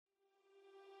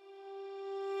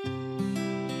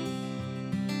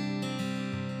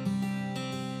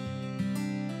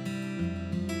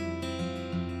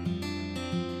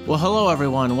Well, hello,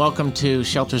 everyone. Welcome to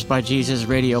Shelters by Jesus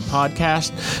radio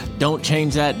podcast. Don't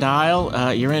change that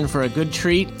dial. You're in for a good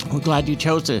treat. We're glad you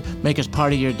chose to make us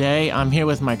part of your day. I'm here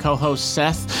with my co-host,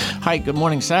 Seth. Hi, good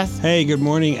morning, Seth. Hey, good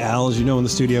morning, Al. As you know, in the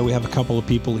studio, we have a couple of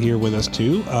people here with us,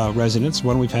 too. Residents.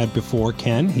 One we've had before,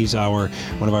 Ken. He's one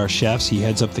of our chefs. He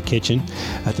heads up the kitchen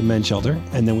at the men's shelter.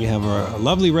 And then we have a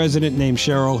lovely resident named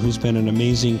Cheryl, who's been an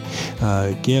amazing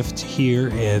gift here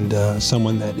and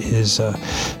someone that is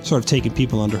sort of taken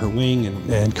people under her wing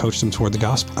and coached them toward the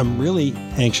gospel. I'm really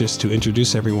anxious to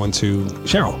introduce everyone to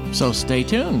Cheryl. So stay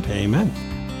tuned. Amen.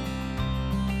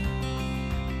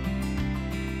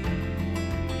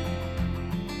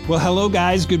 Well, hello,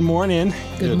 guys. Good morning.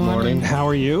 Good morning. How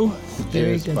are you?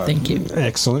 Very good, thank you.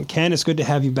 Excellent. Ken, it's good to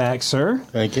have you back, sir.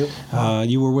 Thank you.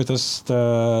 You were with us 3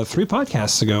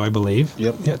 podcasts ago, I believe.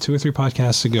 Yep. Yeah, 2 or 3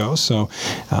 podcasts ago. So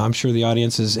I'm sure the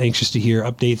audience is anxious to hear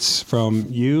updates from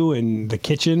you and the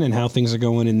kitchen and how things are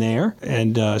going in there.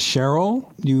 And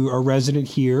Cheryl, you are a resident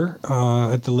here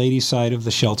at the ladies' side of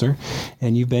the shelter,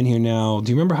 and you've been here now,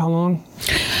 do you remember how long?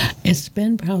 It's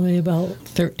been probably about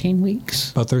 13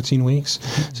 weeks. About 13 weeks.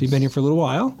 So you've been here for a little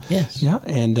while. Yes. Yeah,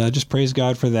 and just praise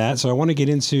God for that. So I want to get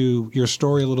into your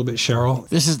story a little bit, Cheryl.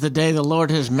 This is the day the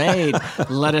Lord has made.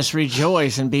 Let us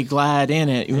rejoice and be glad in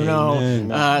it. You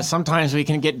know, sometimes we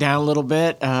can get down a little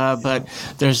bit, but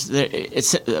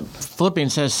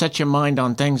Philippians says, set your mind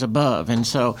on things above. And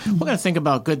so we're going to think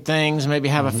about good things, maybe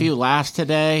have a few laughs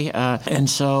today. And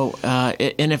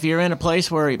if you're in a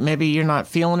place where maybe you're not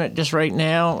feeling it just right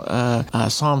now,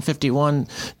 Psalm 51,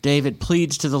 David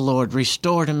pleads to the Lord,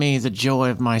 restore to me the joy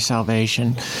of my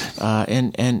salvation.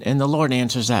 And the Lord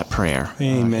answers that prayer.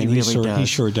 Amen. He really does. He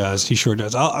sure does. He sure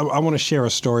does. I want to share a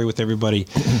story with everybody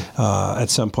at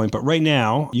some point. But right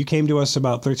now, you came to us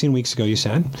about 13 weeks ago, you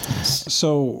said. Yes.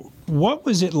 So what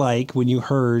was it like when you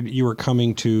heard you were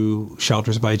coming to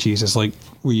Shelters by Jesus? Like,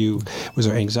 was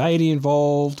there anxiety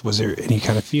involved? Was there any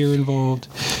kind of fear involved?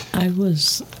 I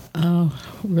was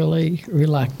really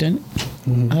reluctant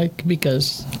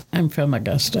because I'm from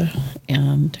Augusta,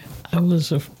 and I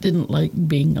didn't like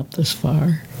being up this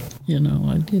far. You know,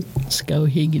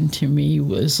 Skowhegan to me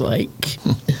was like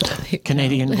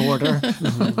Canadian border.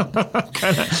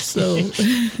 So,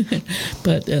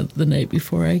 but the night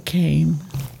before I came,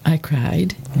 I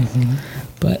cried.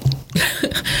 But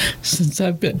since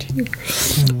I've been here,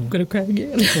 I'm going to cry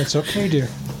again. That's okay, dear.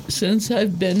 Since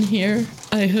I've been here,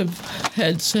 I have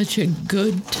had such a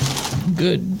good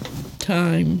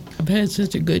time. I've had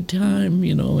such a good time,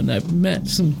 you know, and I've met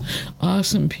some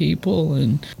awesome people,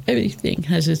 and everything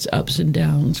has its ups and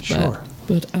downs. Sure.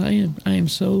 But I am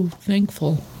so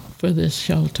thankful for this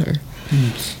shelter.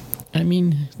 I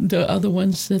mean, the other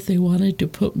ones that they wanted to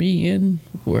put me in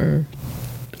were,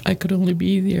 I could only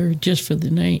be there just for the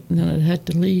night, and then I had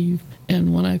to leave.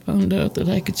 And when I found out that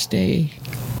I could stay,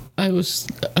 I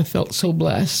felt so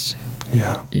blessed.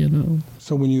 Yeah. You know.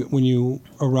 So when you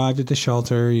arrived at the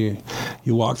shelter, you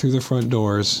walked through the front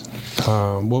doors.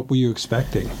 What were you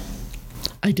expecting?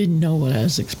 I didn't know what I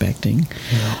was expecting.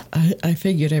 Yeah. I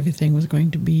figured everything was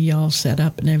going to be all set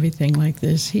up and everything like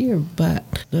this here, but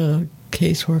the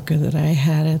caseworker that I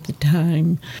had at the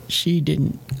time, she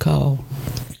didn't call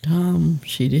Tom.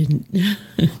 She didn't.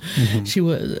 She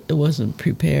wasn't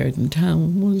prepared, and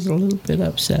Tom was a little bit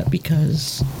upset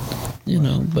because, you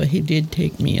know. But he did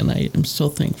take me, and I am so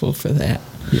thankful for that.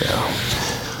 Yeah.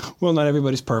 Well, not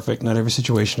everybody's perfect. Not every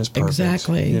situation is perfect.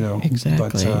 Exactly. You know.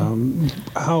 Exactly.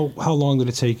 But how long did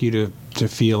it take you to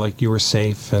feel like you were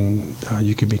safe and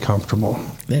you could be comfortable?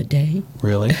 That day.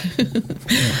 Really?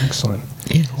 Yeah, excellent.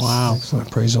 Yes. Wow.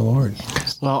 Excellent. Praise the Lord.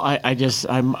 Well, I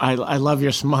love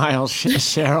your smile,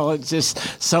 Cheryl. It's just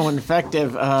so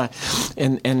effective.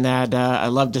 In that I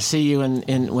love to see you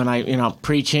in when I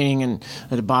preaching and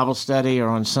at a Bible study or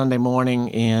on Sunday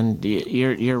morning, and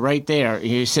you're right there.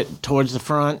 You sit towards the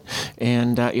front,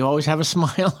 and you always have a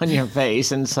smile on your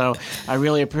face, and so I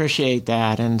really appreciate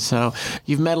that. And so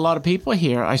you've met a lot of people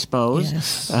here, I suppose.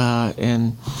 Yes.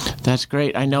 And that's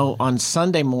great. I know on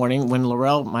Sunday morning when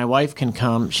Laurel, my wife, can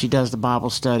come, she does the Bible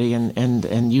study,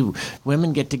 and you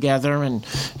women get together and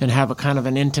have a kind of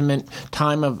an intimate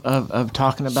time of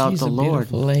talking about the Lord. She's a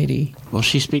beautiful lady. Well,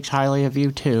 she speaks highly of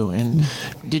you too. And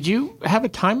did you have a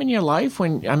time in your life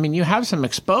when, you have some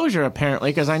exposure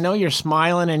apparently, because I know you're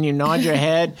smiling and you nod your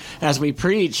head as we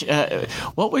preach.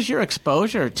 What was your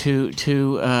exposure to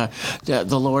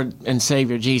the Lord and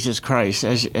Savior Jesus Christ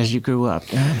as you grew up?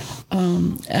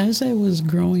 As I was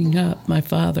growing up, my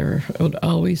father would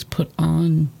always put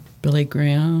on Billy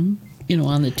Graham,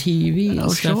 on the TV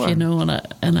and stuff, sure.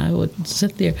 and I would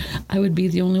sit there. I would be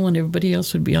the only one. Everybody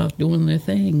else would be off doing their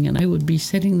thing, and I would be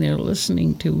sitting there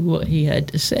listening to what he had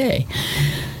to say.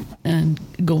 And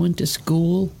going to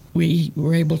school, we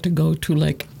were able to go to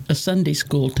like a Sunday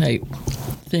school type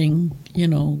thing,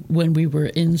 when we were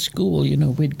in school,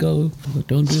 we'd go.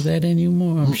 Don't do that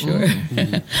anymore, I'm sure.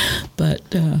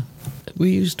 But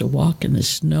we used to walk in the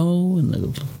snow and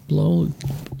the blowing,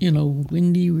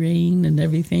 windy rain and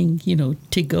everything,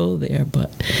 to go there.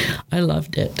 But I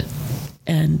loved it.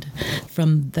 And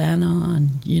from then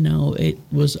on, it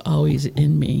was always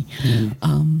in me.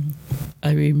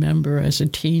 I remember as a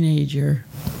teenager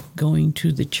going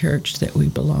to the church that we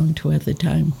belonged to at the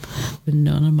time, but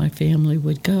none of my family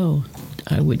would go.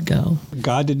 I would go.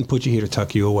 God didn't put you here to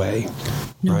tuck you away,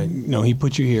 right? No, he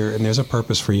put you here, and there's a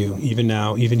purpose for you, even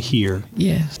now, even here.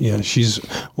 Yes. Yeah, she's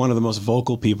one of the most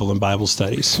vocal people in Bible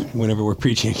studies. Whenever we're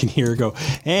preaching, I can hear her go,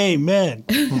 "Amen,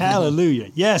 hallelujah,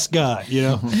 yes, God,"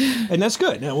 and that's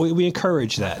good. Now, we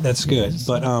encourage that. That's good.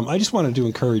 But I just wanted to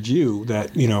encourage you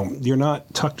that, you're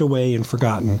not tucked away and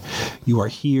forgotten. You are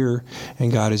here,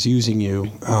 and God is using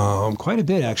you quite a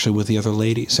bit, actually, with the other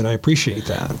ladies, and I appreciate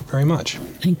that very much.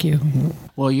 Thank you.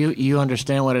 Well, you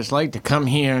understand what it's like to come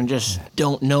here and just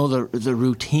don't know the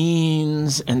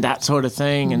routines and that sort of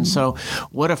thing. And so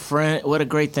what a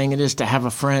great thing it is to have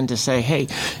a friend to say, hey,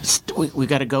 we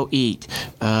got to go eat.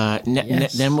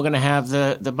 Yes. Then we're going to have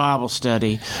the Bible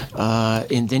study.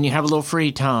 And then you have a little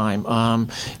free time.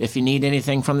 If you need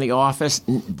anything from the office,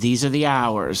 these are the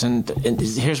hours. And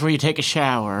here's where you take a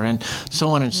shower and so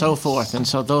on and so forth. And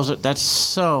so that's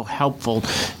so helpful.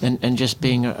 And just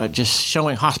being, just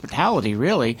showing hospitality,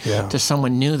 really, to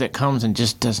someone new that comes and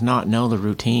just does not know the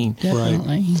routine.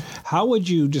 Definitely. Right. How would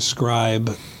you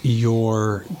describe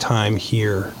your time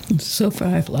here? So far,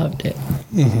 I've loved it.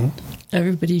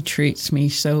 Everybody treats me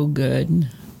so good.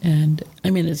 And,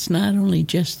 it's not only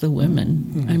just the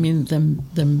women.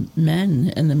 The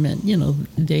men and the men,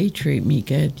 they treat me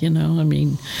good,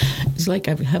 It's like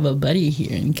I have a buddy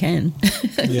here in Ken.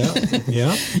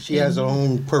 Yeah. She has her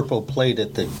own purple plate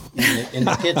in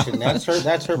the kitchen. That's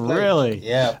her plate. Really?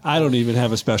 Yeah. I don't even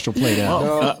have a special plate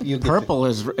out. No, Purple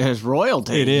is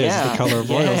royalty. It is the color of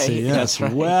royalty. Yeah, Yes. that's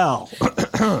right. Well,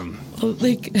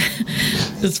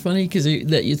 it's funny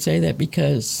that you'd say that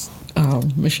because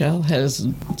Michelle has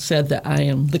said that I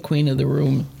am the queen of the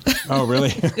room. Oh,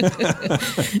 really?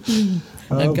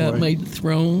 I've got my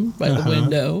throne by the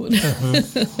window.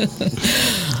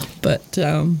 But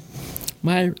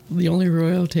the only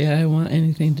royalty I want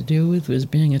anything to do with was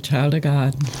being a child of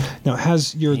God. Now,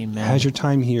 has your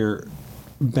time here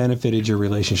benefited your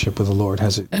relationship with the Lord?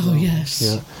 Has it? Oh, yes.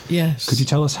 Yeah. Yes. Could you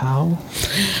tell us how?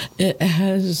 It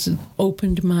has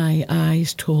opened my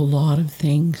eyes to a lot of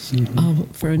things.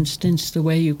 For instance, the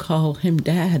way you call him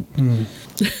Dad.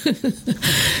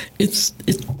 It's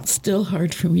still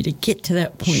hard for me to get to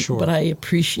that point, but I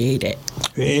appreciate it.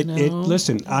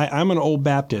 Listen, I'm an old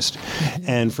Baptist,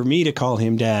 and for me to call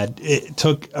him Dad, it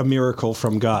took a miracle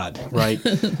from God, right?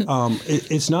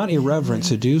 It's not irreverent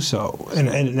to do so.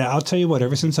 And I'll tell you what,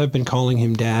 ever since I've been calling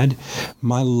him Dad,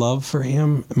 my love for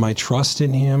him, my trust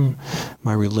in him,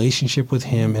 my relationship with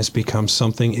him has become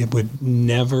something it would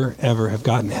never, ever have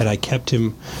gotten had I kept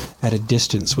him at a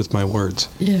distance with my words.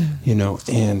 Yeah.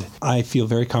 And I feel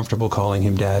very comfortable calling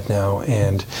him Dad now,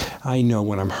 and I know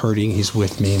when I'm hurting, he's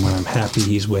with me. When I'm happy,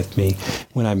 he's with me.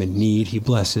 When I'm in need, he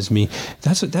blesses me.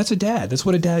 That's a dad. That's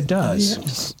what a dad does.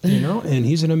 Yes. And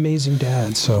he's an amazing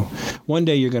dad. So one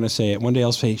day you're going to say it. One day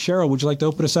I'll say, Cheryl, would you like to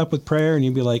open us up with prayer? And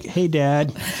you'll be like, hey,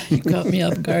 Dad. You caught me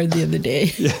off guard the other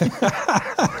day.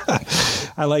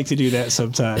 I like to do that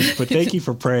sometimes, but thank you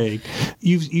for praying.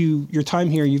 Your time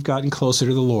here, you've gotten closer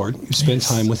to the Lord. You've spent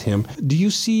time with him. Do you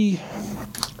see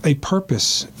a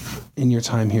purpose in your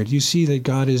time here? Do you see that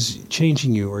God is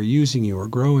changing you or using you or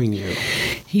growing you?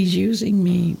 He's using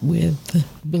me I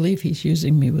believe he's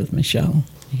using me with Michelle.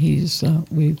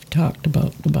 We've talked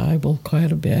about the Bible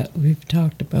quite a bit. We've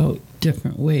talked about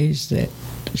different ways that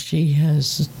she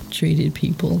has treated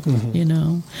people,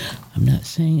 I'm not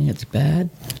saying it's bad.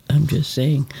 I'm just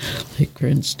saying, like, for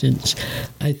instance,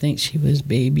 I think she was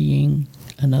babying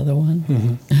another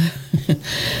one.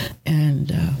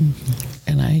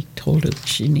 and I told her that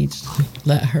she needs to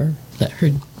let her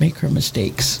make her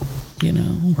mistakes, you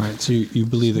know. Right. So you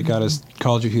believe that God has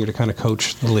called you here to kind of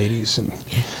coach the ladies, and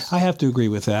Yes. I have to agree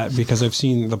with that because I've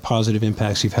seen the positive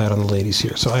impacts you've had on the ladies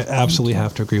here. So I absolutely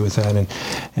have to agree with that,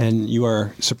 and you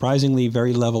are surprisingly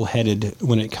very level-headed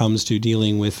when it comes to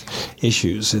dealing with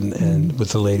issues and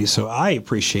with the ladies. So I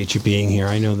appreciate you being here.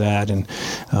 I know that, and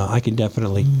I can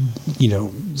definitely,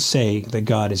 say that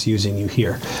God is using you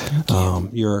here.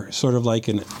 You're sort of like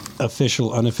an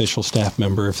official, unofficial staff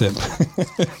member, if that.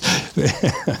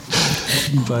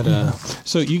 But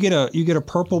so you get a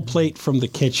purple plate from the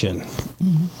kitchen.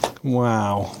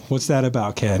 Wow, what's that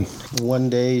about, Ken? One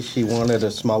day she wanted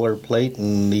a smaller plate,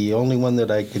 and the only one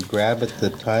that I could grab at the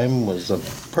time was a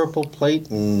purple plate,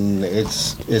 and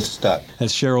it's stuck.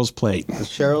 That's Cheryl's plate.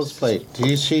 It's Cheryl's plate.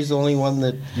 She's the only one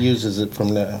that uses it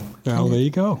from now. Well, there you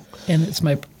go. And it's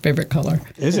my favorite color.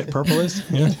 Is it purple?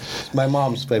 Yeah. It's my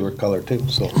mom's favorite color too.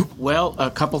 So Well, a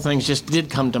couple things just did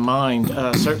come to mind.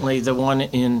 Certainly the one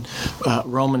in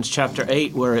Romans chapter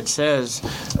 8 where it says,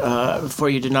 for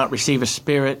you did not receive a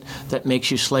spirit that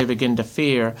makes you slave again to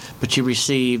fear, but you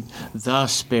received the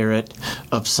spirit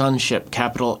of sonship,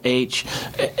 capital H.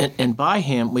 And by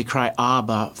him we cry,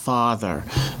 Abba, Father.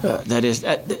 That is,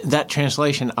 that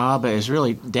translation, Abba, is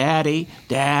really daddy,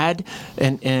 dad.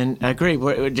 And I agree,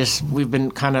 we've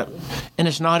been kind of, and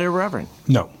it's not irreverent.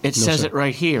 No. It says it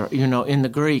right here, in the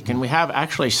Greek, and we have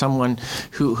actually someone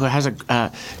who has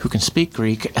who can speak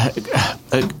Greek,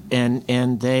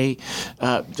 and they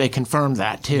confirmed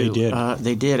that too. They did.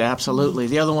 They did, absolutely.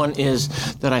 The other one is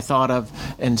that I thought of,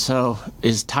 and so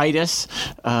is Titus.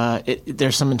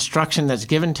 There's some instruction that's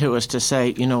given to us to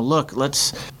say, look,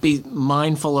 let's be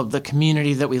mindful of the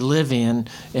community that we live in,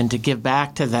 and to give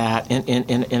back to that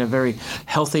in a very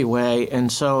healthy way. And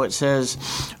so it says,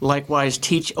 likewise,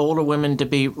 teach older women to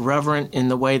be reverent in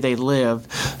the way they live.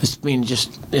 This means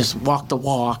just walk the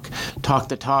walk, talk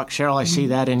the talk. Cheryl, I see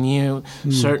that in you,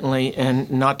 certainly, and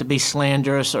not to be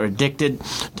slanderous or addicted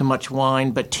to much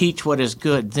wine, but teach what is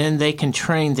good. Then they can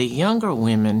train the younger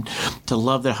women to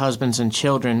love their husbands and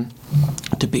children,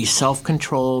 to be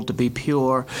self-controlled, to be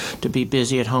pure, to be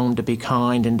busy at home, to be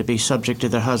kind, and to be subject to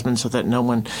their husbands so that no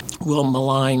one will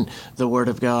malign the word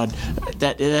of God.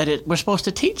 We're supposed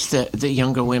to teach the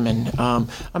younger women.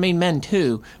 Men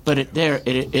too, but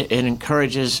it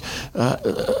encourages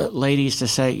ladies to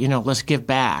say, let's give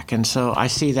back. And so I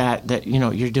see that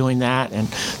you're doing that, and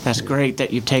that's great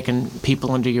that you've taken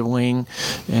people under your wing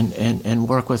and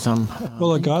work with them.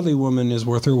 Well, a godly woman is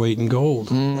worth her weight in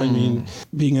gold. I mean,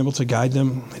 being able to guide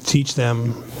them, teach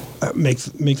them, make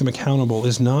them accountable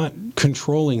is not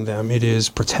controlling them. It is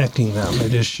protecting them.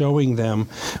 It is showing them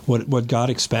what God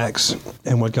expects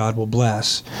and what God will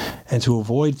bless, and to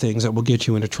avoid things that will get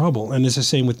you into trouble. And it's the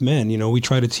same with men. We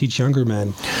try to teach younger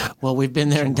men. Well, we've been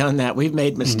there and done that. We've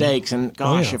made mistakes, and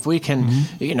gosh, if we can,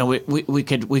 we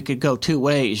could go two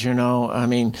ways.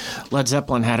 Led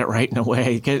Zeppelin had it right in a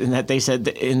way, in that they said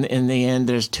that in the end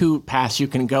there's two paths you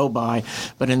can go by,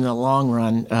 but in the long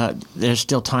run, there's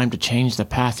still time to change the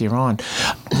path you're on.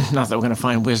 Not that we're going to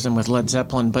find wisdom with Led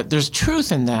Zeppelin, but there's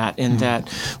truth in that. That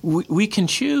we can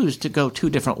choose to go two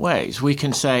different ways. We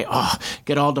can say,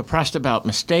 get all depressed about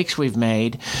mistakes we've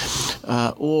made,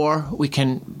 or we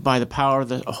can, by the power of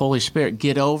the Holy Spirit,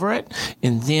 get over it,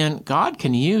 and then God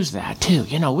can use that too.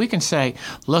 We can say,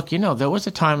 look, there was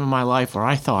a time in my life where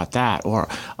I thought that, or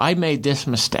I made this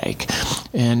mistake,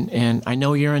 and I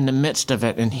know you're in the midst of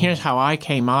it, and here's how I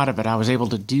came out of it. I was able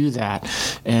to do that,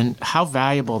 and how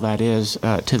valuable that is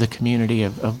to the community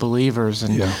of believers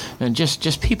and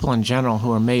just people in general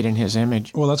who are made in His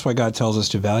image. Well, that's why God tells us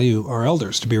to value our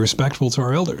elders, to be respectful to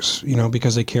our elders,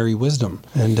 because they carry wisdom.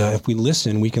 And if we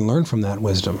listen, we can learn from that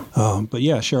wisdom. But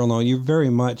yeah, Cheryl, no, you're very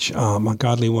much a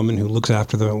godly woman who looks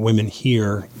after the women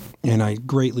here. And I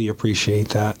greatly appreciate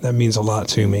that. That means a lot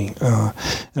to me. And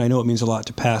I know it means a lot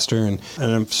to Pastor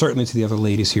and certainly to the other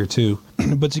ladies here too.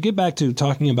 But to get back to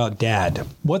talking about Dad,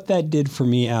 what that did for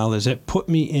me, Al, is it put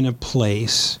me in a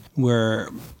place where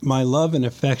my love and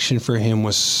affection for him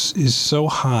is so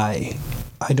high.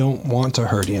 I don't want to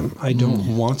hurt him. I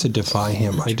don't want to defy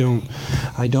him. I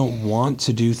don't want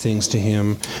to do things to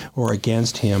him or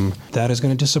against him that is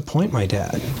going to disappoint my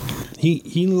dad.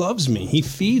 He loves me. He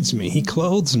feeds me. He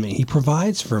clothes me. He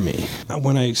provides for me.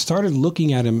 When I started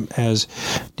looking at him as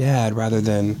Dad rather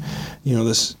than,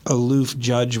 this aloof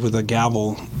judge with a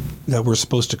gavel that we're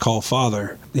supposed to call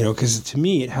Father, because to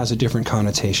me it has a different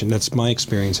connotation. That's my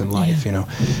experience in life,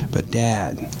 But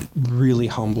Dad really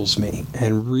humbles me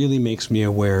and really makes me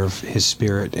aware of His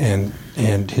Spirit and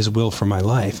His will for my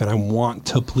life. And I want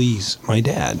to please my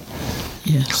dad.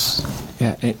 Yes.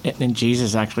 Yeah, and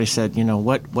Jesus actually said,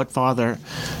 what father,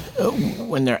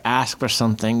 when they're asked for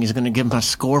something, he's going to give them a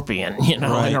scorpion,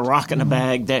 Right. and a rock in a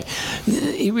bag. That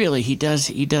he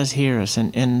does hear us.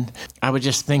 And I was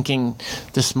just thinking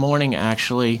this morning,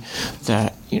 actually,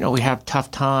 that, we have tough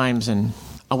times, and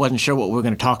I wasn't sure what we were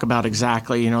going to talk about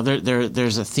exactly.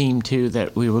 There's a theme too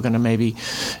that we were going to maybe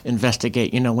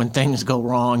investigate. When things go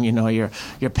wrong,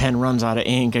 your pen runs out of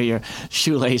ink or your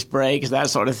shoelace breaks, that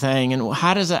sort of thing. And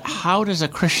how does a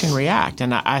Christian react?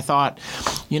 And I thought,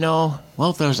 well,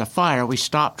 if there's a fire, we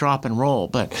stop, drop, and roll.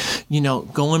 But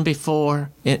going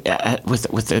before it,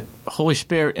 with the Holy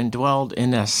Spirit indwelled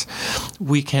in us,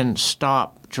 we can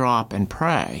stop, drop, and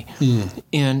pray.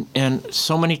 And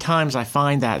so many times I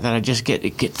find that I just get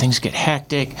things get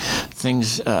hectic,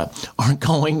 things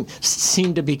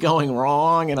seem to be going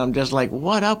wrong, and I'm just like,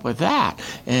 what up with that?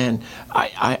 And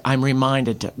I'm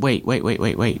reminded to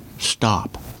wait,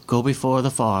 stop, go before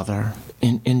the Father.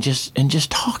 And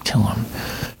just talk to him,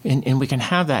 and we can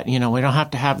have that. We don't have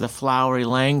to have the flowery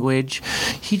language.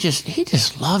 He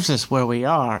just loves us where we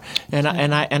are, and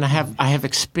I have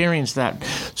experienced that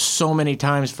so many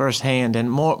times firsthand,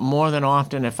 and more than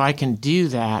often, if I can do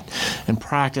that and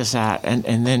practice that,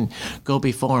 and then go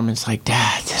before him, it's like,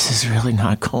 Dad, this is really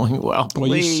not going well.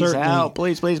 Please help,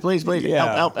 please,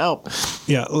 Yeah. help.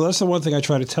 Yeah, well, that's the one thing I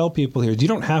try to tell people here. You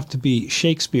don't have to be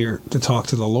Shakespeare to talk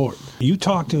to the Lord. You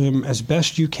talk to him as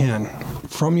best you can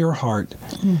from your heart.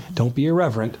 Don't be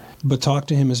irreverent, but talk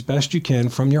to him as best you can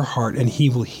from your heart, and he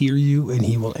will hear you, and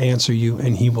he will answer you,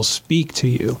 and he will speak to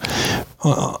you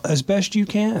as best you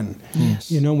can. Yes.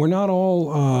 We're not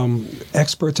all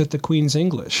experts at the Queen's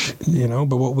English,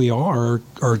 but what we are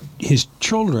his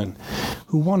children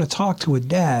who want to talk to a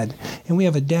dad, and we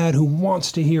have a dad who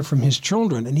wants to hear from his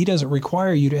children, and he doesn't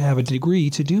require you to have a degree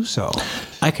to do so.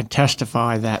 I can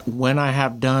testify that when I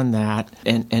have done that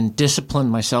and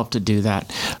disciplined myself to do that,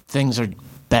 things are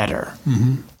better.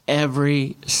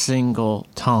 Every single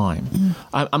time.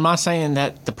 I'm not saying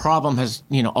that the problem has,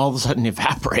 all of a sudden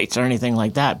evaporates or anything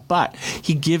like that, but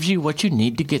he gives you what you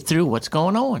need to get through what's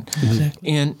going on.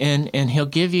 Exactly. And he'll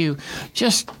give you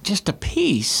just a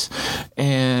peace.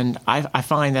 And I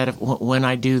find that when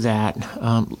I do that,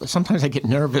 sometimes I get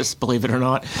nervous, believe it or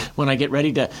not, when I get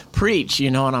ready to preach,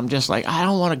 and I'm just like, I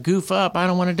don't want to goof up. I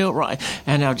don't want to do it right.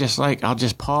 And I'll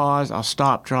just pause. I'll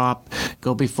stop, drop,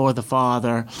 go before the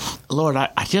Father. Lord, I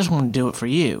just want to do it for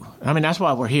you. I mean, that's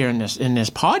why we're here in this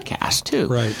podcast too.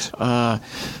 Right.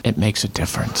 It makes a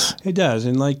difference. It does.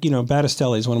 And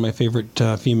Battistelli is one of my favorite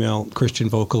female Christian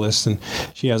vocalists, and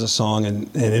she has a song,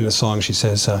 and in the song she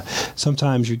says,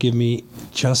 sometimes you give me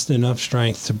just enough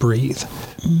strength to breathe.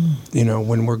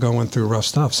 When we're going through rough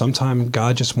stuff, sometimes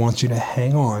God just wants you to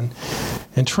hang on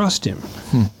and trust him.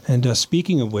 And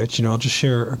speaking of which, I'll just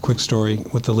share a quick story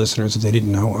with the listeners if they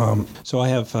didn't know. So I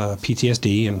have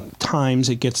PTSD, and times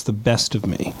it gets the best of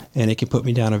me, and it can put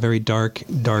me down a very dark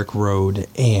road,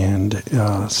 and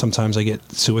sometimes I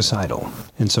get suicidal.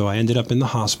 And so I ended up in the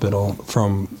hospital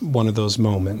from one of those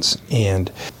moments,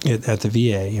 and at the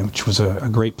VA, which was a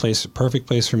great place, a perfect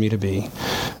place for me to be,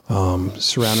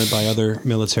 surrounded by other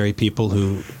military people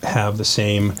who have the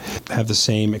same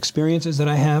experiences that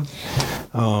I have.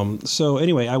 So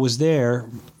anyway, I was there,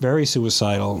 very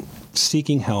suicidal,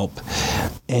 seeking help,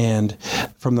 and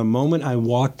from the moment I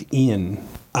walked in,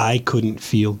 I couldn't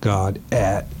feel God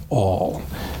at all,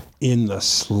 in the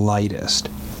slightest.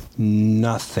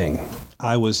 Nothing.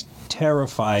 I was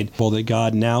terrified. Well, that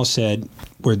God now said,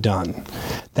 we're done.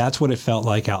 That's what it felt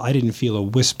like. I didn't feel a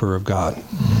whisper of God.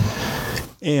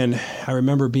 And I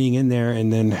remember being in there,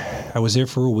 and then I was there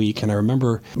for a week, and I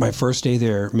remember my first day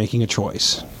there making a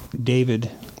choice. David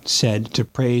said to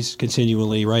praise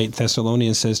continually, right?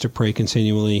 Thessalonians says to pray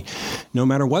continually. No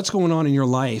matter what's going on in your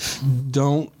life,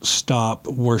 don't stop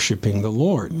worshiping the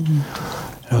Lord. And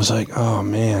I was like, oh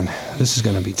man, this is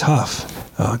going to be tough,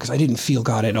 because I didn't feel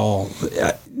God at all.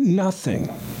 Nothing.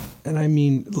 And I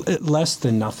mean, less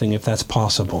than nothing, if that's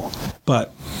possible.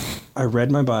 But I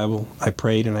read my Bible, I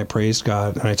prayed, and I praised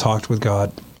God, and I talked with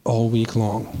God all week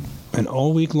long. And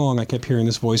all week long, I kept hearing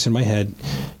this voice in my head,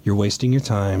 you're wasting your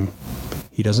time.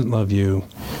 He doesn't love you.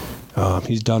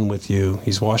 He's done with you.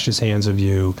 He's washed his hands of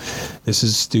you. This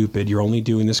is stupid. You're only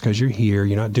doing this because you're here.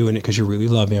 You're not doing it because you really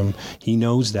love him. He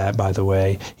knows that, by the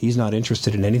way. He's not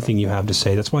interested in anything you have to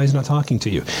say. That's why he's not talking to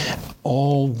you.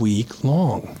 All week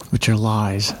long. Which are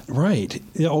lies. Right.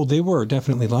 Oh, they were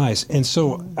definitely lies. And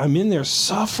so I'm in there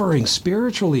suffering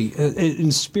spiritually,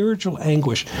 in spiritual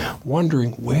anguish,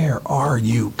 wondering, where are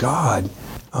you, God?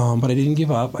 but I didn't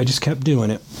give up. I just kept doing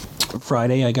it.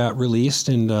 Friday, I got released,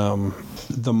 and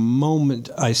the moment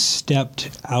I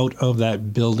stepped out of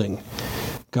that building,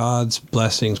 God's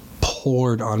blessings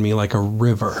poured on me like a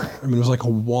river. I mean, it was like a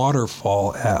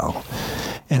waterfall, Al.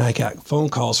 And I got phone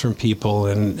calls from people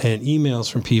and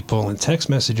emails from people and text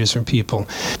messages from people.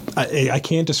 I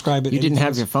can't describe it. You didn't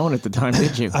have your phone at the time,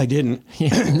 did you? I didn't.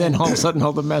 And then all of a sudden,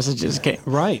 all the messages came.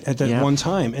 Right, at that one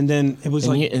time. And then it was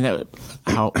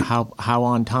how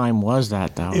on time was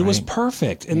that, though? It was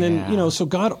perfect. And then, so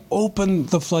God opened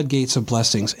the floodgates of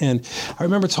blessings. And I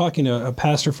remember talking to a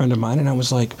pastor friend of mine, and I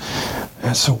was like,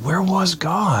 so where was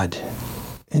God?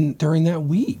 And during that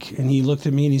week, and he looked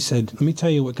at me and he said, let me tell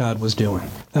you what God was doing.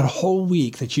 That whole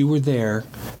week that you were there,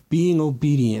 being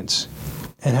obedient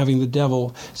and having the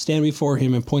devil stand before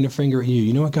him and point a finger at you,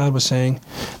 you know what God was saying?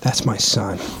 That's my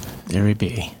son. There he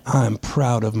be. I'm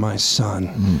proud of my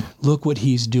son. Look what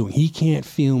he's doing. He can't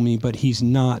feel me, but he's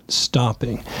not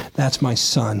stopping. That's my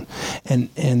son.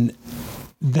 And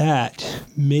that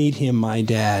made him my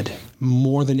dad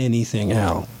more than anything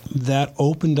else. That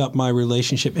opened up my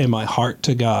relationship and my heart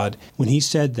to God. When he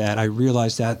said that, I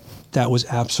realized that that was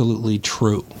absolutely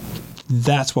true.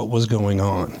 That's what was going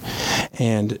on.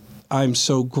 And I'm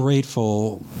so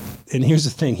grateful. And here's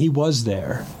the thing, he was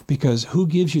there, because who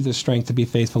gives you the strength to be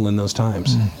faithful in those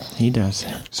times? He does.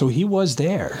 So he was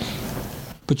there.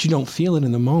 But you don't feel it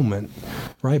in the moment,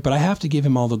 right? But I have to give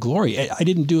him all the glory. I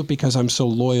didn't do it because I'm so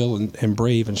loyal and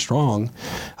brave and strong.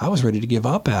 I was ready to give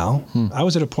up, Al. I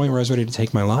was at a point where I was ready to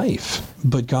take my life,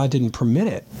 but God didn't permit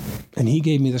it. And he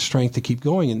gave me the strength to keep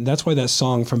going. And that's why that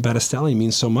song from Battistelli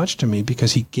means so much to me,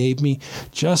 because he gave me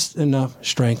just enough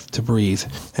strength to breathe.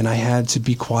 And I had to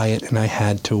be quiet, and I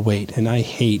had to wait. And I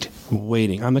hate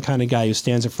waiting. I'm the kind of guy who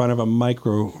stands in front of a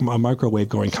microwave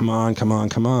going, come on, come on,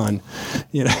 come on.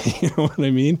 You know what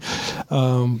I mean?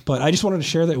 But I just wanted to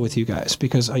share that with you guys,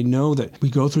 because I know that we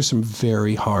go through some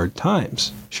very hard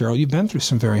times. Cheryl, you've been through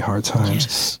some very hard times.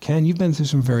 Yes. Ken, you've been through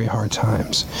some very hard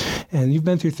times. And you've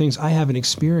been through things I haven't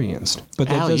experienced. But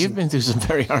that Al, you've been through some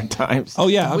very hard times. Oh,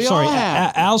 yeah, I'm sorry. All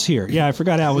have. Al's here. Yeah, I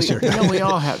forgot Al was here. No, we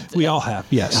all have. We all have,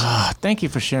 yes. Thank you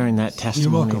for sharing that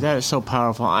testimony. You're welcome. That is so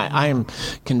powerful. I am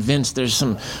convinced there's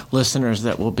some listeners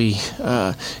that will be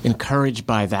encouraged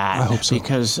by that. I hope so.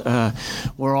 Because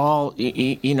we're all,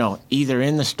 either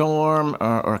in the storm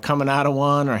or coming out of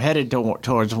one or headed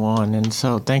towards one. And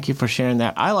so thank you for sharing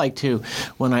that. I like to,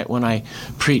 when I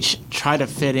preach, try to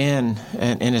fit in,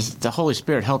 and as the Holy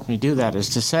Spirit helped me do that, is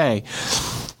to say,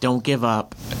 don't give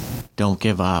up, don't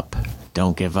give up.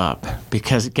 Don't give up,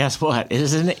 because guess what? It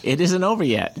isn't over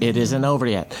yet. It isn't over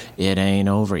yet. It ain't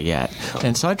over yet.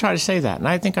 And so I try to say that, and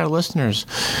I think our listeners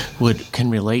can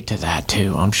relate to that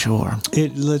too, I'm sure.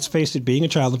 Let's face it, being a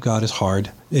child of God is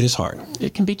hard. It is hard.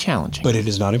 It can be challenging. But it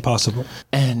is not impossible.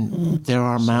 And there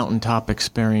are mountaintop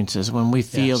experiences when we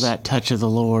feel that touch of the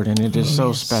Lord, and it is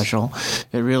so special.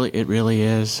 It really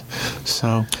is.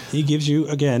 So he gives you,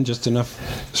 again, just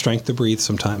enough strength to breathe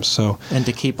sometimes. So and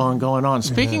to keep on going on.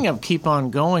 Speaking of keep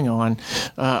on going on,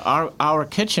 our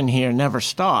kitchen here never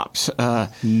stops.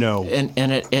 No. And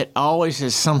it always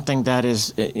is something that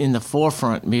is in the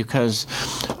forefront, because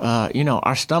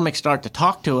our stomachs start to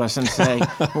talk to us and say,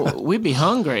 we'd be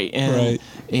hungry.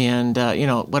 And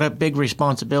what a big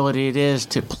responsibility it is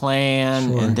to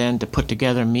plan and then to put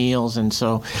together meals. And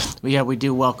so, we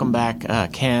do welcome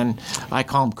back Ken. I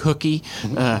call him Cookie,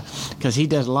 because he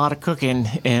does a lot of cooking,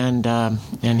 and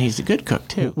he's a good cook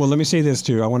too. Well, let me say this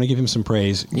too. I want to give him some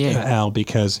praise, Al,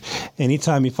 because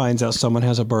anytime he finds out someone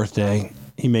has a birthday,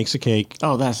 he makes a cake.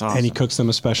 Oh, that's awesome. And he cooks them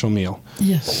a special meal.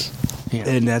 Yes. Yeah.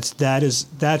 And that's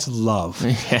love.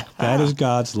 Yeah. That is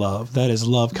God's love. That is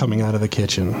love coming out of the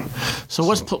kitchen. So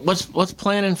what's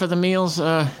planning for the meals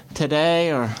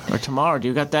today or tomorrow? Do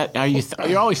you got that?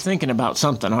 You're always thinking about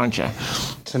something, aren't you?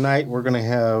 Tonight we're going to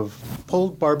have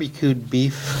pulled barbecued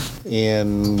beef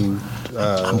and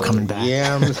I'm coming back.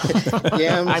 Yams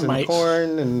and might.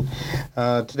 corn. And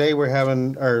today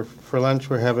for lunch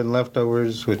we're having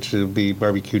leftovers, which will be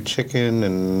barbecued chicken,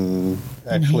 and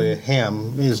actually a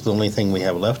ham is the only thing we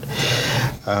have left.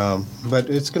 But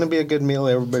it's going to be a good meal.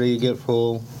 Everybody get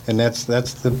full, and that's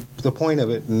the point of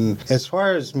it. And as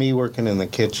far as me working in the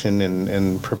kitchen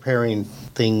and preparing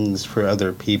things for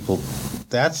other people,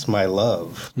 that's my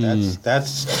love.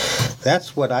 That's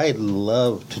That's what I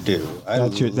love to do.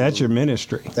 That's your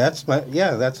ministry. That's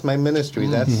my ministry.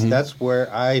 That's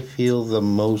where I feel the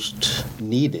most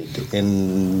needed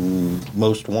and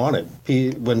most wanted.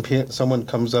 When someone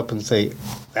comes up and say,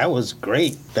 "That was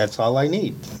great. That's all I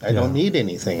need. I don't need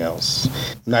anything else."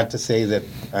 Not to say that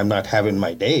I'm not having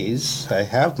my days. I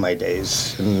have my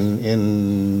days,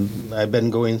 and I've been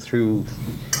going through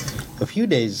a few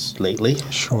days lately.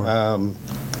 Sure.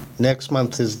 Next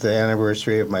month is the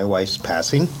anniversary of my wife's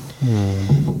passing,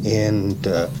 and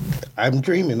I'm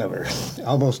dreaming of her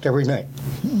almost every night.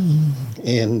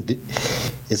 And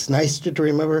it's nice to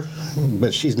dream of her,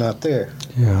 but she's not there.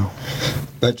 Yeah.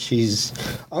 But she's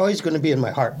always going to be in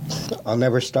my heart. I'll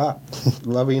never stop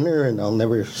loving her, and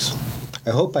I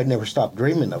hope I never stop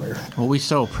dreaming of her. Well, we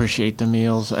so appreciate the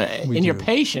meals. And you're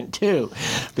patient, too,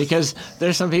 because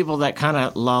there's some people that kind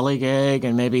of lollygag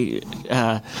and maybe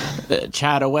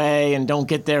chat away and don't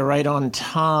get there right on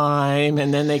time,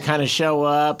 and then they kind of show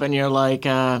up, and you're like...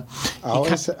 I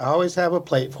always have a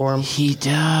plate for him. He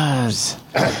does.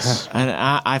 And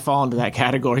I fall into that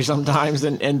category sometimes.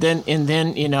 And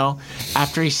then you know,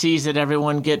 after he sees that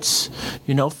everyone gets,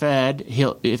 you know, fed,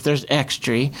 if there's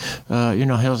extra,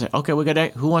 he'll say,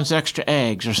 "Okay, who wants extra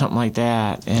eggs?" or something like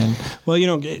that. And well, you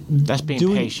know, that's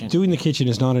being patient. Doing the kitchen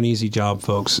is not an easy job,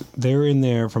 folks. They're in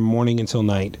there from morning until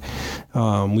night.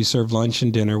 We serve lunch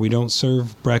and dinner. We don't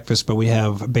serve breakfast, but we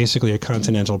have basically a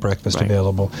continental breakfast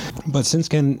available. But since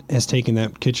Ken has taken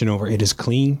that kitchen over, it is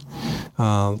clean,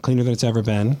 cleaner than it's ever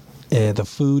been. The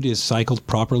food is cycled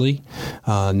properly.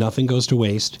 Nothing goes to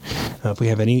waste. If we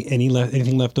have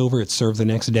anything left over, it's served the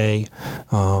next day.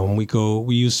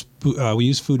 We use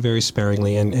food very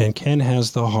sparingly, and Ken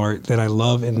has the heart that I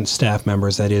love in staff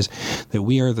members. That is, that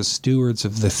we are the stewards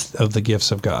of the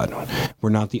gifts of God. We're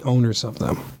not the owners of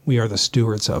them. We are the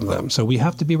stewards of them. So we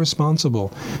have to be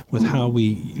responsible with how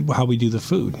we do the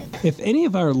food. If any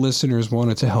of our listeners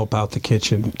wanted to help out the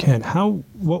kitchen, Ken,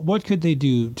 what could they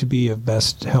do to be of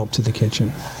best help to the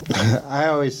kitchen? I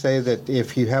always say that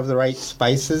if you have the right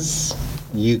spices,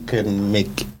 you can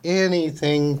make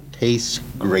anything taste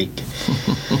great.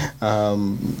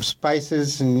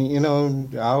 Spices,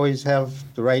 and always have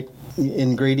the right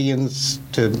ingredients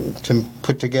to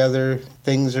put together.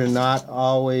 Things are not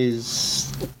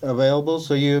always available,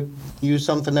 so you use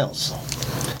something else.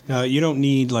 You don't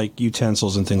need like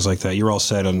utensils and things like that. You're all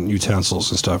set on utensils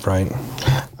and stuff, right?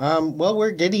 Well,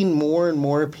 we're getting more and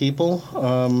more people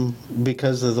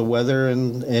because of the weather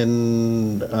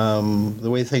and the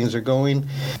way things are going.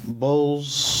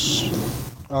 Bowls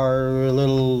are a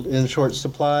little in short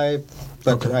supply,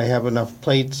 but I have enough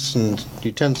plates and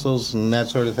utensils and that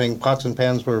sort of thing. Pots and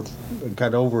pans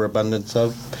got overabundance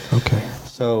of. Okay.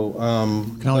 So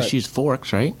you can always use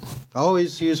forks, right?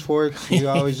 Always use forks. You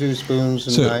always use spoons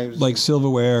and knives. Like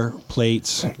silverware,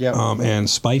 plates, and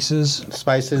spices.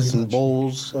 Spices and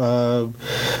bowls. I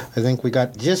think we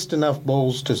got just enough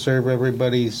bowls to serve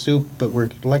everybody soup, but we're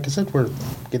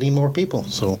getting more people.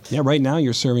 So right now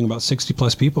you're serving about 60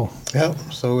 plus people. Yeah.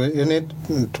 So in it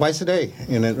twice a day,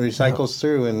 and it recycles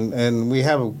through, and we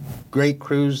have great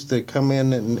crews that come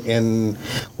in and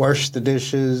wash the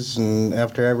dishes and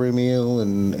after every meal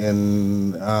and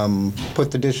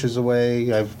put the dishes away.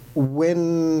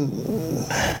 When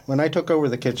I took over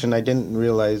the kitchen, I didn't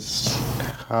realize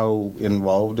how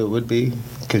involved it would be,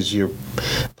 because you're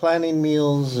planning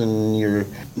meals and you're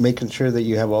making sure that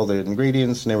you have all the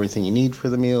ingredients and everything you need for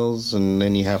the meals, and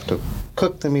then you have to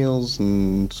cook the meals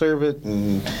and serve it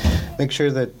and make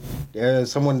sure that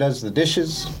someone does the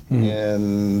dishes,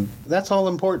 and that's all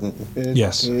important.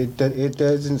 Yes. It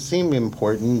doesn't seem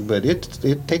important, but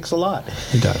it takes a lot.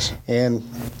 It does. And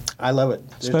I love it.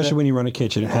 Especially when you run a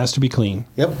kitchen. It has to be clean.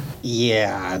 Yep.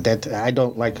 Yeah, I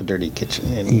don't like a dirty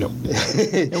kitchen. No.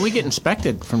 And we get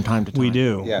inspected from time to time. We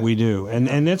do. Yeah. We do.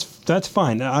 And that's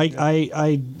fine.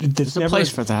 There's a place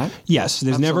for that. Yes.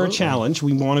 There's never a challenge.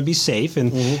 We want to be safe.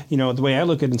 And, the way I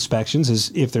look at inspections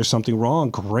is if there's something wrong,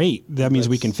 great. That means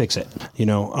we can fix it.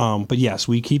 But yes,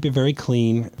 we keep it very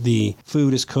clean. The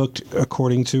food is cooked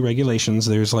according to regulations.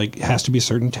 There's has to be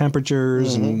certain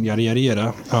temperatures and yada, yada,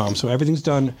 yada. So everything's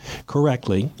done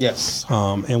correctly. Yes.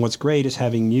 And what's great is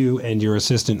having you and your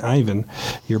assistant Ivan.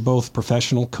 You're both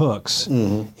professional cooks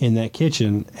in that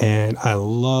kitchen, and I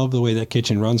love the way that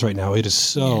kitchen runs right now. It is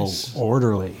so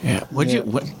orderly. Yeah. What'd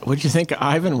you think of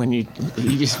Ivan when you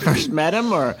just first met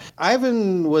him? Or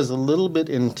Ivan was a little bit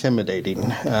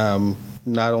intimidating.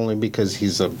 not only because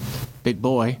he's a Big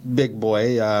boy.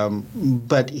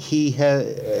 But he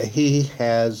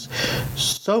has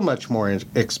so much more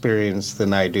experience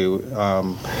than I do.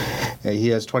 He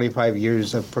has 25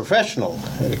 years of professional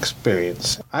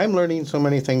experience. I'm learning so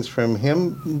many things from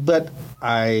him, but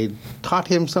I taught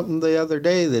him something the other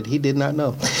day that he did not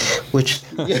know, which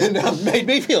made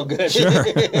me feel good. Sure.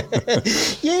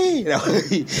 Yay!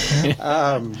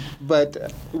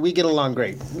 But we get along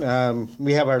great.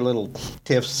 We have our little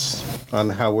tiffs on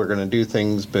how we're going to do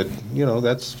things, but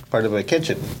that's part of a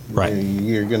kitchen. Right.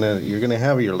 You're gonna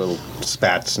have your little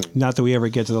spats. Not that we ever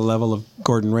get to the level of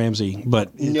Gordon Ramsay,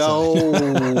 but no,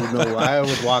 I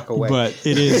would walk away. But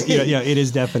it is, it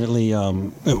is definitely a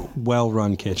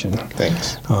well-run kitchen.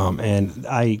 Thanks. And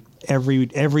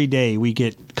every day we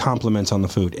get compliments on the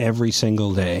food every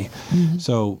single day. Mm-hmm.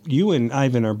 So you and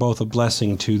Ivan are both a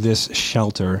blessing to this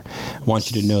shelter. I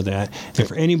want you to know that. And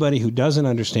for anybody who doesn't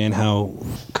understand how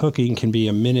cooking can be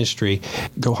a ministry,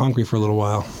 go hungry for a little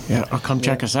while. Yeah, or come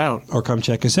check us out.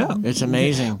 It's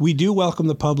amazing. We do welcome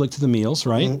the public to the meals,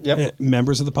 right? Yep.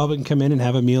 Members of the public can come in and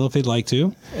have a meal if they'd like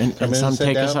to. And some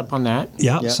take us up on that.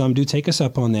 Yeah, some do take us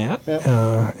up on that. Yep.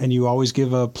 And you always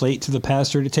give a plate to the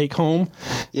pastor to take home.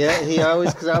 Yeah, he always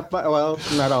stops by. Well,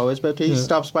 not always, but he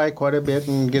stops by quite a bit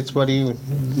and gets what he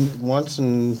wants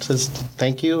and says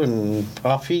thank you, and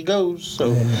off he goes.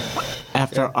 So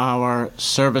after our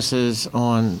services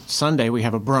on Sunday, we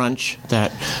have a brunch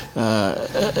that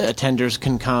attenders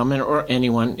can come, or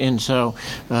anyone. And so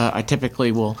I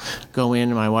typically will go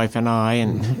in, my wife and I,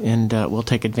 and we'll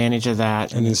take advantage of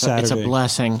that. And then Saturday, it's a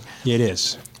blessing. Yeah, it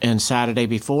is. And Saturday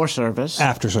before service.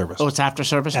 After service. Oh, it's after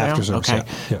service now? After service, okay.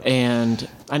 Yeah. And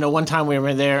I know one time we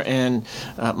were there, and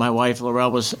my wife, Laurel,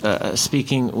 was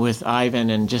speaking with Ivan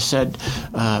and just said,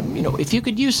 if you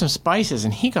could use some spices,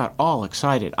 and he got all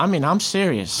excited. I mean, I'm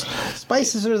serious.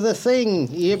 Spices are the thing.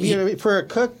 For a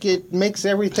cook, it makes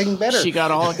everything better. He got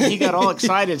all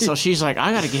excited, so she's like,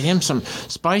 I got to get him some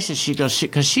spices. She goes,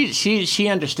 because she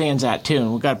understands that too,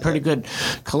 and we've got a pretty good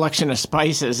collection of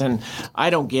spices, and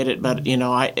I don't get it, but,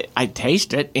 I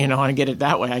taste it, and get it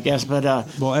that way, I guess. But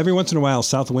well, every once in a while,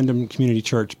 South Windham Community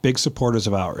Church, big supporters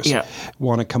of ours,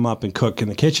 want to come up and cook in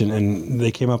the kitchen. And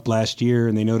they came up last year,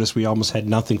 and they noticed we almost had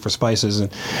nothing for spices. And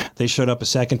they showed up a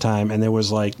second time, and there was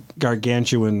like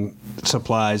gargantuan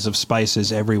supplies of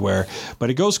spices everywhere. But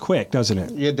it goes quick, doesn't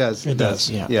it? It does. It does.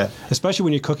 Yeah. Especially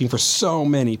when you're cooking for so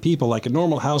many people. Like a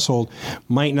normal household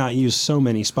might not use so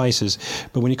many spices,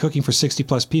 but when you're cooking for 60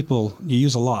 plus people, you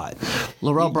use a lot.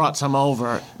 Laurel brought some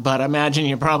over, but I imagine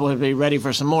you'll probably be ready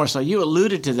for some more. So you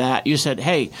alluded to that. You said,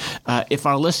 hey,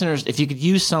 if you could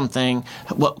use something,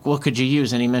 what could you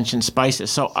use? And he mentioned spices.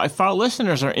 So if our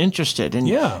listeners are interested, and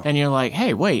you're like,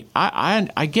 hey, wait,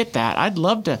 I get that. I'd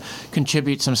love to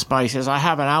contribute some spices. I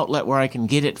have an outlet where I can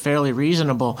get it fairly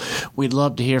reasonable. We'd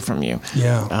love to hear from you.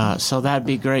 Yeah. So that'd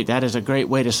be great. That is a great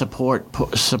way to support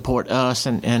us,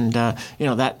 and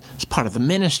that's part of the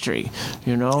ministry.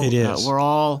 It is. We're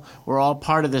all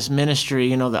part of this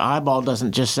ministry. The eyeball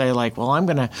doesn't just say like, well, I'm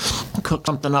going to cook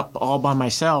something up all by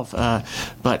myself,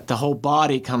 but the whole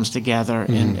body comes together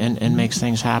and makes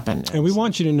things happen. And we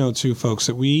want you to know too, folks,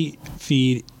 that we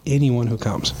feed anyone who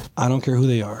comes. I don't care who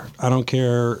they are. I don't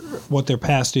care what their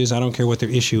past is. I don't care what their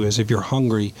issue is. If you're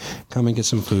hungry, come and get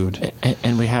some food.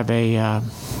 And we have a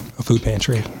food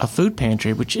pantry. A food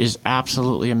pantry, which is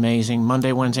absolutely amazing.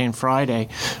 Monday, Wednesday, and Friday,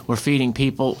 we're feeding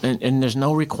people, and there's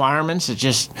no requirements. It's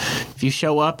just if you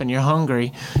show up and you're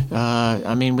hungry,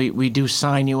 we do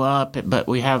sign you up, but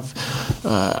we have,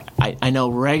 I know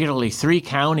regularly 3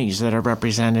 counties that are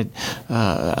represented,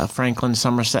 Franklin,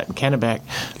 Somerset, and Kennebec,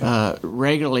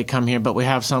 regularly come here, but we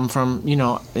have some from,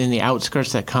 in the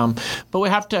outskirts that come. But we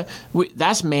have to,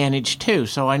 that's managed too.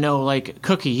 So I know, like,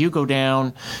 Cookie, you go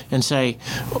down and say,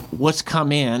 what's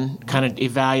come in, kind of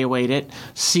evaluate it,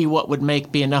 see what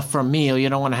would be enough for a meal. You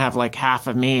don't want to have like half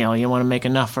a meal. You want to make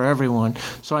enough for everyone.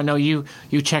 So I know you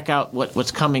check out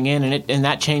what's coming in, and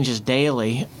that changes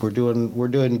daily. We're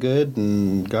doing good,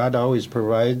 and God always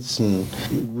provides. And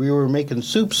we were making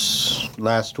soups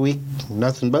last week,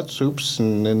 nothing but soups,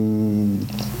 and then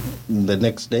the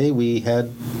next day we had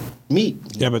meat.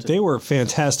 Yeah, but they were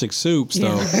fantastic soups,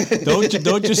 though.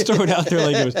 Don't just throw it out there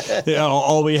like it was.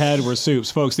 All we had were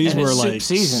soups, folks. These were like soup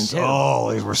season too.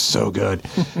 Oh, they were so good.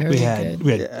 We had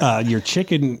your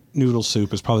chicken noodle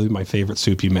soup is probably my favorite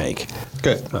soup you make.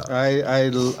 Good. I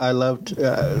loved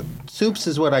soups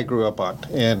is what I grew up on,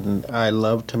 and I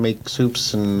love to make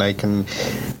soups, and I can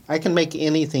make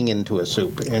anything into a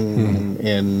soup,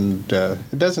 and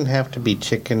it doesn't have to be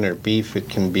chicken or beef. It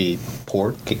can be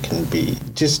pork. It can be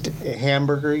just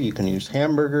hamburger, you can use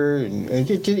hamburger, and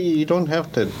you don't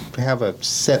have to have a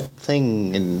set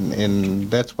thing, and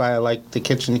that's why I like the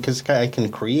kitchen, because I can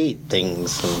create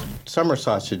things. And summer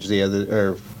sausage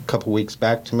a couple weeks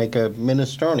back to make a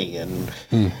minestrone,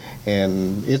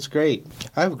 and it's great.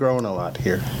 I've grown a lot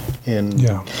here, and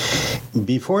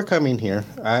before coming here,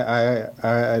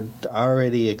 I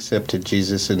already accepted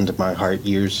Jesus into my heart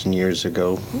years and years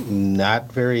ago.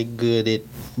 Not very good at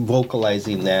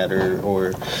vocalizing that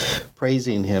or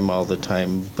praising him all the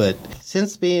time, but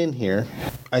since being here,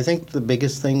 I think the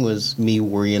biggest thing was me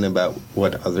worrying about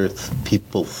what other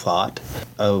people thought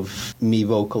of me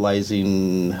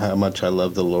vocalizing how much I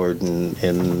love the Lord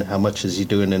and how much is he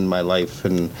doing in my life,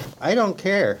 and I don't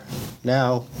care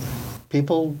now.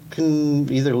 People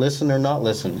can either listen or not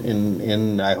listen,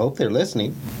 and I hope they're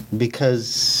listening,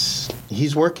 because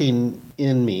he's working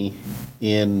in me,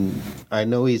 and I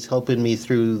know he's helping me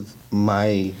through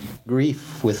my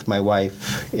grief with my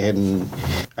wife, and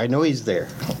I know he's there,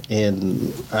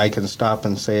 and I can stop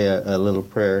and say a little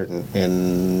prayer,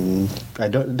 and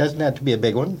it doesn't have to be a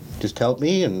big one. Just help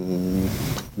me, and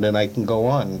then I can go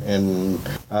on. And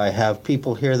I have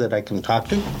people here that I can talk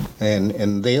to,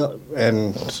 and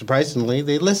surprisingly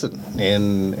they listen,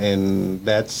 and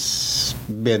that's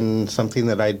been something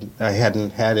that I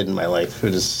hadn't had in my life.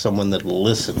 It is someone that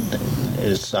listened.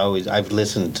 It's always, I've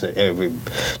listened to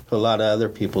a lot of other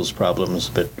people's problems,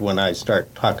 but when I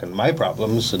start talking my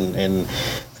problems and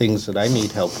things that I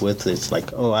need help with, it's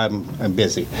like, oh, I'm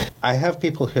busy. I have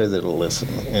people here that'll listen,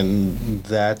 and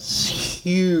that's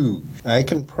huge. I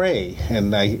can pray,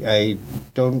 and I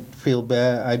don't feel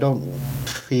bad. I don't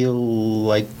feel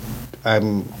like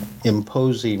I'm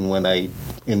imposing when I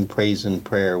in praise and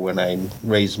prayer when I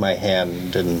raise my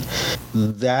hand, and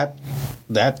that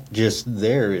just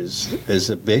there is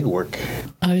a big work.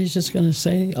 I was just going to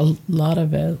say a lot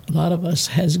of us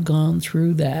has gone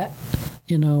through that,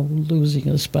 losing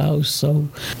a spouse. So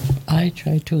I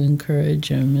try to encourage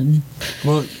him. And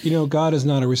well, God is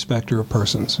not a respecter of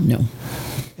persons. No.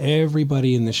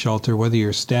 Everybody in the shelter, whether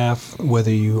you're staff,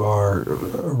 whether you are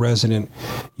a resident,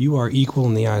 you are equal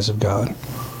in the eyes of God,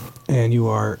 and you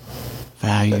are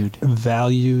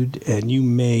valued, and you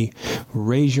may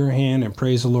raise your hand and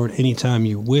praise the Lord anytime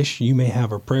you wish. You may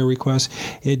have a prayer request.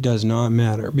 It does not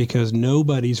matter, because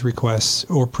nobody's requests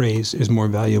or praise is more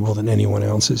valuable than anyone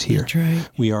else's here. That's right.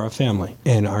 We are a family,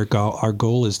 and our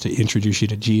goal is to introduce you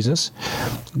to Jesus,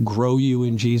 grow you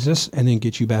in Jesus, and then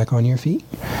get you back on your feet.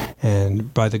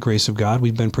 And by the grace of God,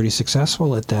 we've been pretty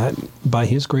successful at that, by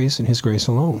His grace and His grace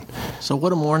alone. So what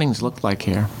do mornings look like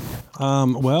here?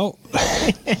 Well,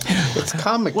 it's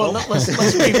comical. Well, let's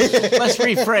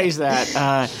rephrase that.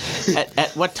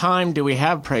 At what time do we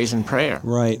have praise and prayer?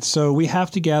 Right. So we have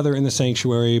to gather in the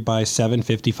sanctuary by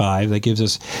 7:55. That gives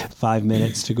us 5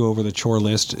 minutes to go over the chore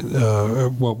list,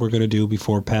 what we're going to do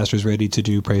before Pastor's ready to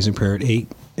do praise and prayer at 8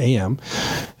 a.m.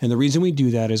 And the reason we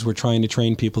do that is we're trying to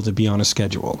train people to be on a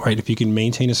schedule, right? If you can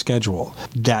maintain a schedule,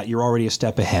 that you're already a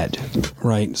step ahead,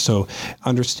 right? So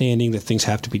understanding that things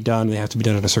have to be done, they have to be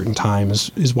done at a certain time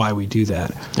is why we do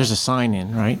that. There's a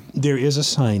sign-in, right? There is a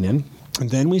sign-in. And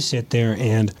then we sit there,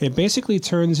 and it basically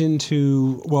turns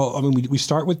into, we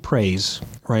start with praise,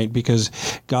 right? Because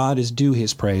God is due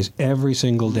His praise every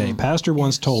single day. Pastor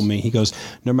once told me, he goes,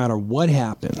 no matter what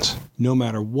happens, no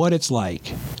matter what it's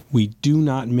like, we do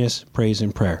not miss praise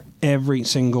and prayer. Every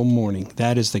single morning.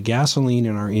 That is the gasoline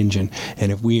in our engine.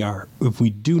 And if we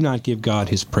do not give God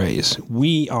His praise,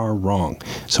 we are wrong.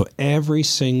 So every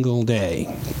single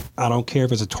day, I don't care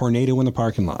if it's a tornado in the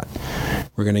parking lot,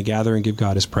 we're going to gather and give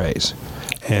God His praise.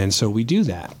 And so we do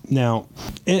that. Now,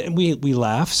 we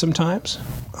laugh sometimes.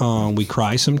 We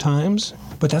cry sometimes.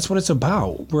 But that's what it's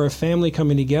about. We're a family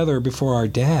coming together before our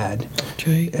dad.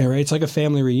 Right. Right? It's like a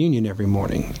family reunion every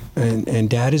morning. And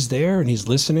Dad is there, and he's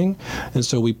listening. And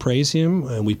so we praise him,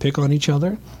 and we pick on each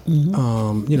other.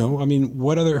 Mm-hmm.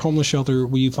 What other homeless shelter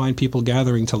will you find people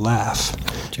gathering to laugh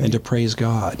and to praise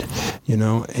God?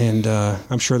 And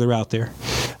I'm sure they're out there.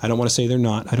 I don't want to say they're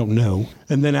not. I don't know.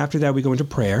 And then after that, we go into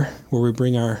prayer, where we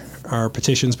bring our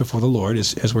petitions before the Lord,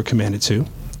 as we're commanded to.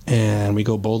 And we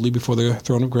go boldly before the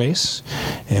throne of grace,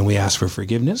 and we ask for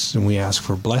forgiveness, and we ask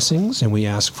for blessings, and we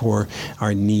ask for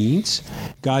our needs.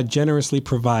 God generously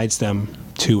provides them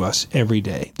to us every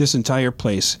day. This entire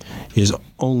place is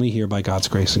only here by God's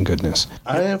grace and goodness.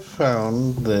 I have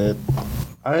found that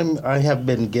I have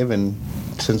been given,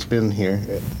 since being here,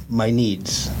 my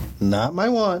needs. Not my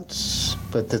wants,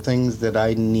 but the things that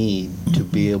I need to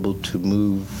be able to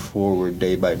move forward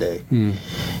day by day.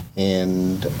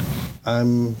 And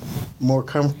I'm more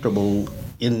comfortable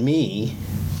in me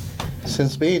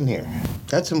since being here.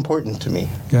 That's important to me.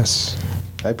 Yes.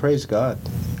 I praise God.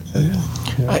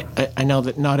 I know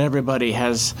that not everybody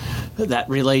has that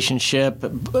relationship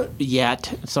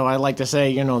yet. So I like to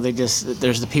say,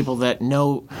 there's the people that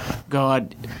know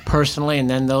God personally, and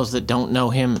then those that don't know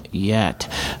Him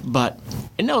yet. But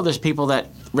I know there's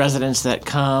residents that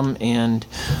come, and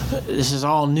this is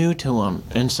all new to them,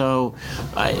 and so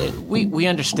we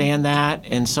understand that,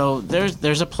 and so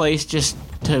there's a place just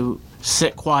to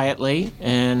sit quietly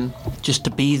and just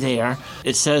to be there.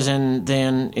 It says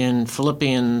in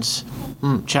Philippians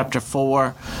chapter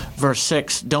 4, verse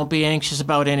 6, don't be anxious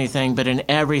about anything, but in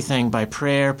everything by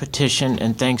prayer, petition,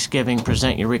 and thanksgiving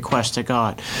present your request to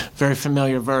God. Very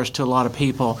familiar verse to a lot of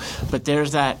people, but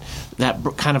there's that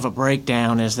kind of a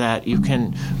breakdown, is that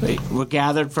we're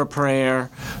gathered for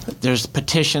prayer. There's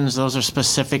petitions. Those are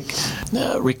specific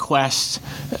requests.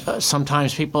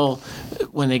 Sometimes people,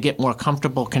 when they get more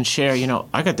comfortable, can share,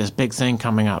 I got this big thing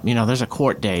coming up. There's a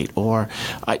court date, or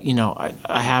I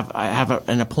have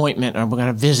an appointment, or we're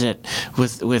going to visit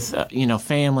with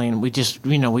family, and we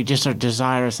just are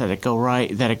desirous that it go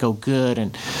right, that it go good,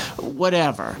 and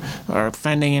whatever, or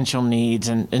financial needs,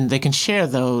 and they can share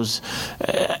those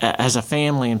as a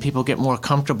family, and people get more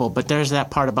comfortable. But there's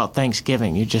that part about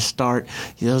Thanksgiving. You just start,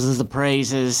 those are the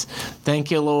praises.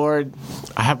 Thank you, Lord.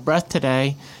 I have breath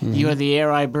today. Mm-hmm. You are the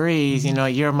air I breathe.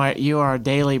 You are our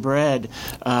daily bread.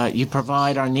 You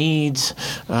provide our needs,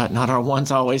 not our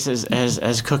wants always,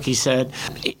 as Cookie said.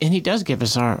 And He does give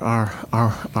us our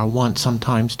wants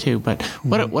sometimes too. But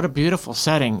what a beautiful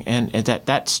setting, and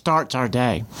that starts our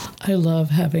day. I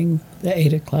love having the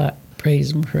 8 o'clock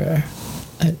praise and prayer.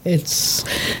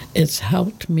 It's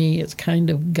helped me. It's kind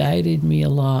of guided me a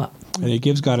lot. And it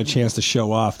gives God a chance to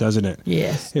show off, doesn't it?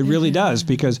 Yes. It really does,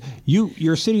 because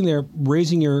you're sitting there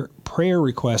raising your prayer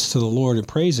requests to the Lord and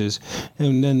praises,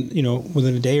 and then,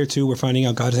 within a day or two, we're finding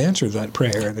out God's answered that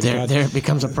prayer. And there it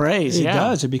becomes a praise. It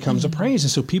does. It becomes a praise.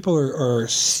 And so people are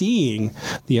seeing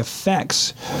the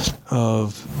effects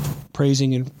of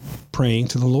praising and praying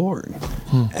to the Lord.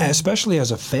 Especially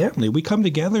as a family. We come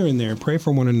together in there and pray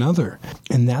for one another.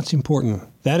 And that's important.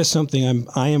 That is something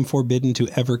I am forbidden to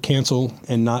ever cancel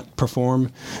and not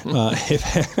perform.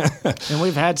 And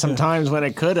we've had some times when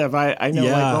it could have. I know,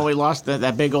 like when we lost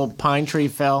that big old pine tree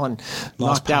fell and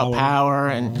knocked out power,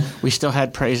 and we still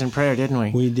had praise and prayer, didn't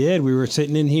we? We did. We were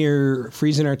sitting in here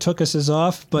freezing our tuchuses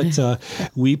off, but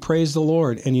we praised the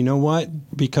Lord. And you know what?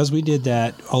 Because we did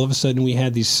that, all of a sudden we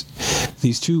had these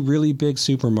two really big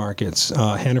supermarkets,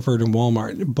 Hannaford and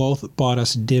Walmart, both bought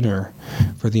us dinner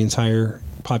for the entire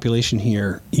population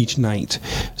here each night,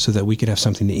 so that we could have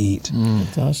something to eat.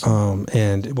 That's awesome.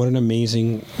 And what an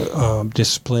amazing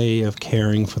display of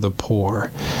caring for the poor.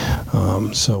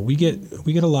 So we get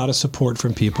a lot of support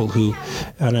from people who,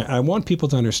 and I want people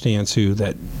to understand too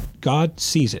that God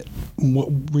sees it,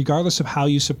 regardless of how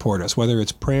you support us, whether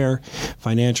it's prayer,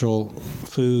 financial,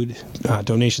 food,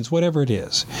 donations, whatever it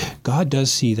is. God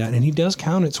does see that, and He does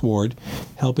count it toward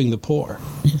helping the poor.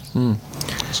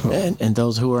 So. And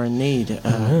those who are in need.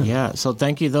 So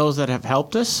thank you, those that have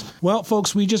helped us. Well,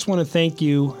 folks, we just want to thank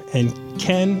you. And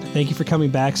Ken, thank you for coming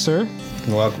back, sir.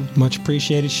 You're welcome. Much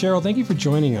appreciated. Cheryl, thank you for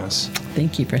joining us.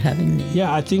 Thank you for having me.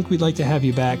 Yeah, I think we'd like to have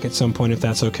you back at some point, if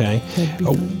that's okay.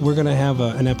 We're going to have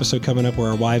an episode coming up where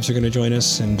our wives are going to join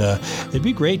us, and it'd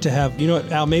be great to have,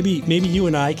 Al, maybe you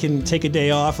and I can take a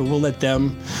day off, and we'll let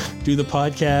them do the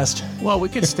podcast. Well, we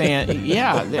could stand.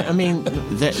 I mean,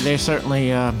 they're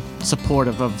certainly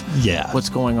supportive of what's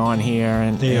going on here,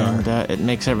 and it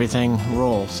makes everything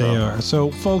roll. So. They are.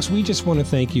 So, folks, we just want to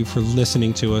thank you for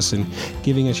listening to us and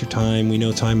giving us your time. We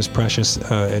know time is precious,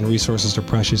 and resources are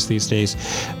precious these days,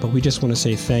 but we just want to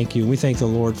say thank you. We thank the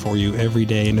Lord for you every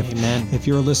day. And if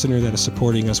you're a listener that is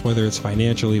supporting us, whether it's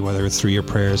financially, whether it's through your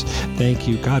prayers, thank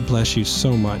you. God bless you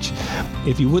so much.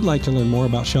 If you would like to learn more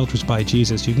about Shelters by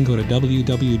Jesus, you can go to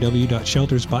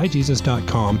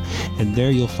www.sheltersbyjesus.com, and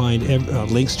there you'll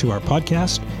find links to our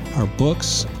podcast, our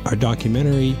books, our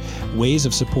documentary, ways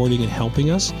of supporting and helping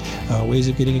us, ways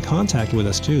of getting in contact with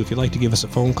us too. If you'd like to give us a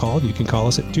phone call, you can call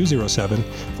us at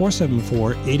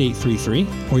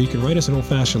 207-474-8833, or you can write us an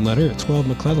old-fashioned letter at 12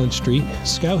 McClellan Street,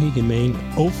 Skowhegan, Maine,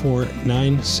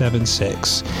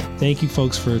 04976. Thank you,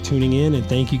 folks, for tuning in, and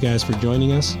thank you guys for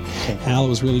joining us. Al, it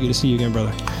was really good to see you again,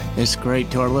 brother. It's great.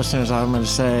 To our listeners, I'm going to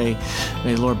say,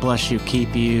 may the Lord bless you,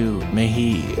 keep you. May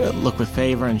He look with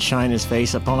favor and shine His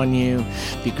face upon you,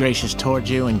 be gracious toward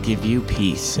you, and give you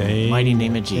peace. In the mighty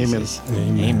name of Jesus.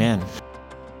 Amen. Amen.